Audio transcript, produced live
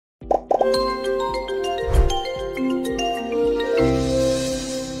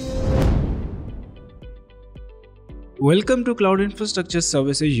Welcome to Cloud Infrastructure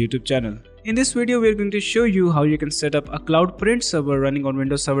Services YouTube channel. In this video, we are going to show you how you can set up a cloud print server running on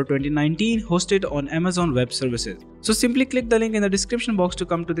Windows Server 2019 hosted on Amazon Web Services. So simply click the link in the description box to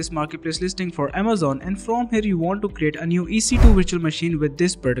come to this marketplace listing for Amazon, and from here you want to create a new EC2 virtual machine with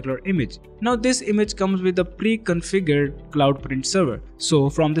this particular image. Now this image comes with a pre-configured cloud print server. So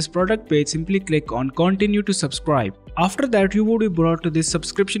from this product page, simply click on continue to subscribe. After that, you will be brought to this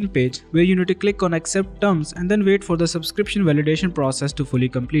subscription page where you need to click on accept terms and then wait for the subscription validation process to fully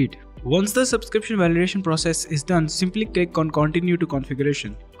complete. Once the subscription validation process is done, simply click on continue to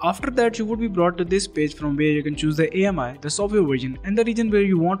configuration. After that, you would be brought to this page from where you can choose the AMI, the software version, and the region where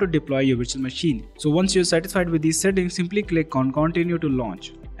you want to deploy your virtual machine. So once you're satisfied with these settings, simply click on continue to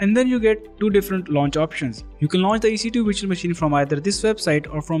launch. And then you get two different launch options. You can launch the EC2 virtual machine from either this website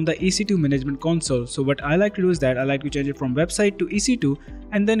or from the EC2 management console. So what I like to do is that I like to change it from website to EC2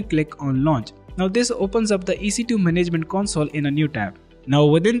 and then click on launch. Now this opens up the EC2 management console in a new tab. Now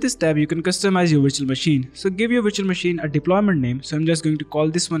within this tab, you can customize your virtual machine. So give your virtual machine a deployment name. So I'm just going to call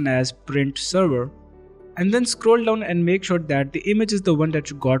this one as Print Server. And then scroll down and make sure that the image is the one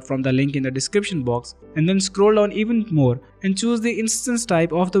that you got from the link in the description box. And then scroll down even more and choose the instance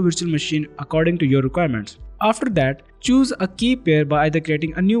type of the virtual machine according to your requirements. After that, choose a key pair by either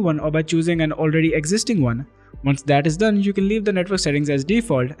creating a new one or by choosing an already existing one. Once that is done, you can leave the network settings as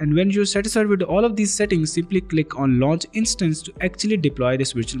default, and when you're satisfied with all of these settings, simply click on launch instance to actually deploy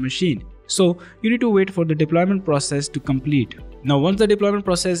this virtual machine. So you need to wait for the deployment process to complete. Now once the deployment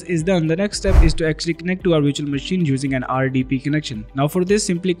process is done, the next step is to actually connect to our virtual machine using an RDP connection. Now for this,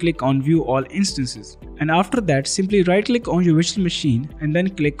 simply click on view all instances. And after that, simply right click on your virtual machine and then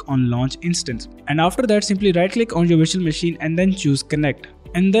click on launch instance. And after that, simply right click on your virtual machine and then choose connect.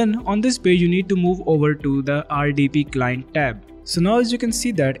 And then on this page, you need to move over to the RDP client tab. So now as you can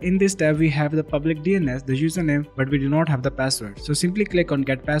see that in this tab we have the public DNS, the username, but we do not have the password. So simply click on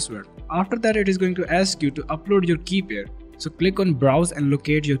get password. After that, it is going to ask you to upload your key pair. So click on browse and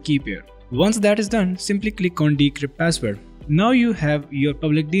locate your key pair. Once that is done, simply click on decrypt password. Now you have your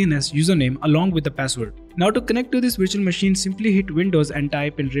public DNS username along with the password. Now to connect to this virtual machine, simply hit Windows and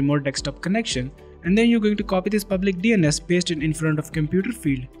type in remote desktop connection. And then you're going to copy this public DNS, paste it in front of computer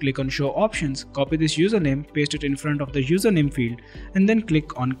field, click on show options, copy this username, paste it in front of the username field, and then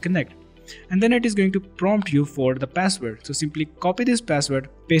click on connect. And then it is going to prompt you for the password. So simply copy this password,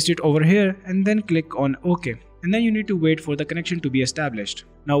 paste it over here, and then click on OK. And then you need to wait for the connection to be established.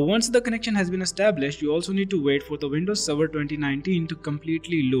 Now once the connection has been established, you also need to wait for the Windows Server 2019 to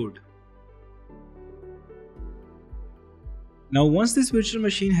completely load. Now once this virtual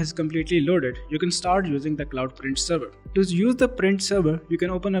machine has completely loaded, you can start using the cloud print server. To use the print server, you can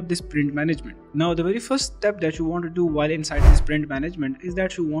open up this print management. Now the very first step that you want to do while inside this print management is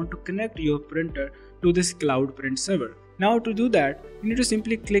that you want to connect your printer to this cloud print server. Now to do that, you need to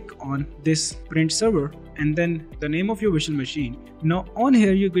simply click on this print server and then the name of your virtual machine. Now on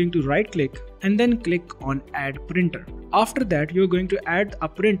here, you're going to right click and then click on add printer. After that, you're going to add a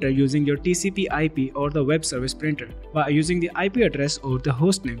printer using your TCP IP or the web service printer by using the IP address or the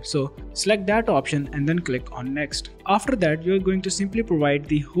host name. So select that option and then click on next. After that, you're going to simply provide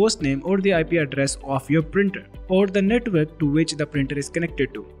the host name or the IP address of your printer or the network to which the printer is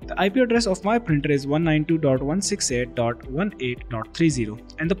connected to. The IP address of my printer is 192.168.18.30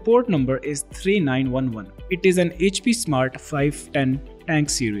 and the port number is 3911. It is an HP Smart 510 tank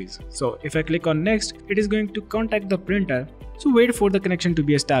series. So if I click on next, it is going to contact the printer. So wait for the connection to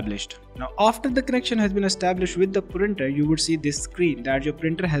be established. Now after the connection has been established with the printer, you would see this screen that your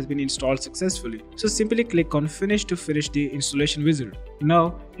printer has been installed successfully. So simply click on finish to finish the installation wizard.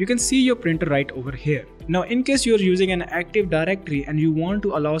 Now you can see your printer right over here. Now in case you are using an Active Directory and you want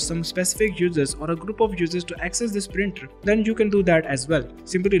to allow some specific users or a group of users to access this printer, then you can do that as well.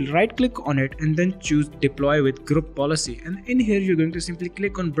 Simply right click on it and then choose deploy with group policy, and in here you're going to simply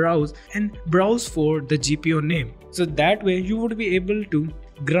click on browse and browse for the GPO name. So that way you would be able to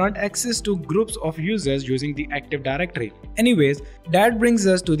grant access to groups of users using the Active Directory. Anyways, that brings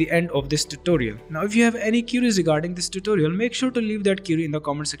us to the end of this tutorial. Now if you have any queries regarding this tutorial, make sure to leave that query in the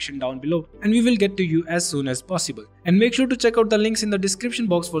comment section down below and we will get to you as soon as possible. And make sure to check out the links in the description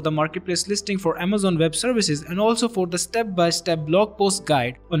box for the marketplace listing for Amazon Web Services and also for the step-by-step blog post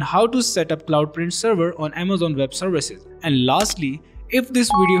guide on how to set up Cloud Print Server on Amazon Web Services. And lastly, if this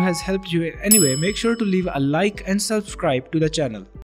video has helped you in any way, make sure to leave a like and subscribe to the channel.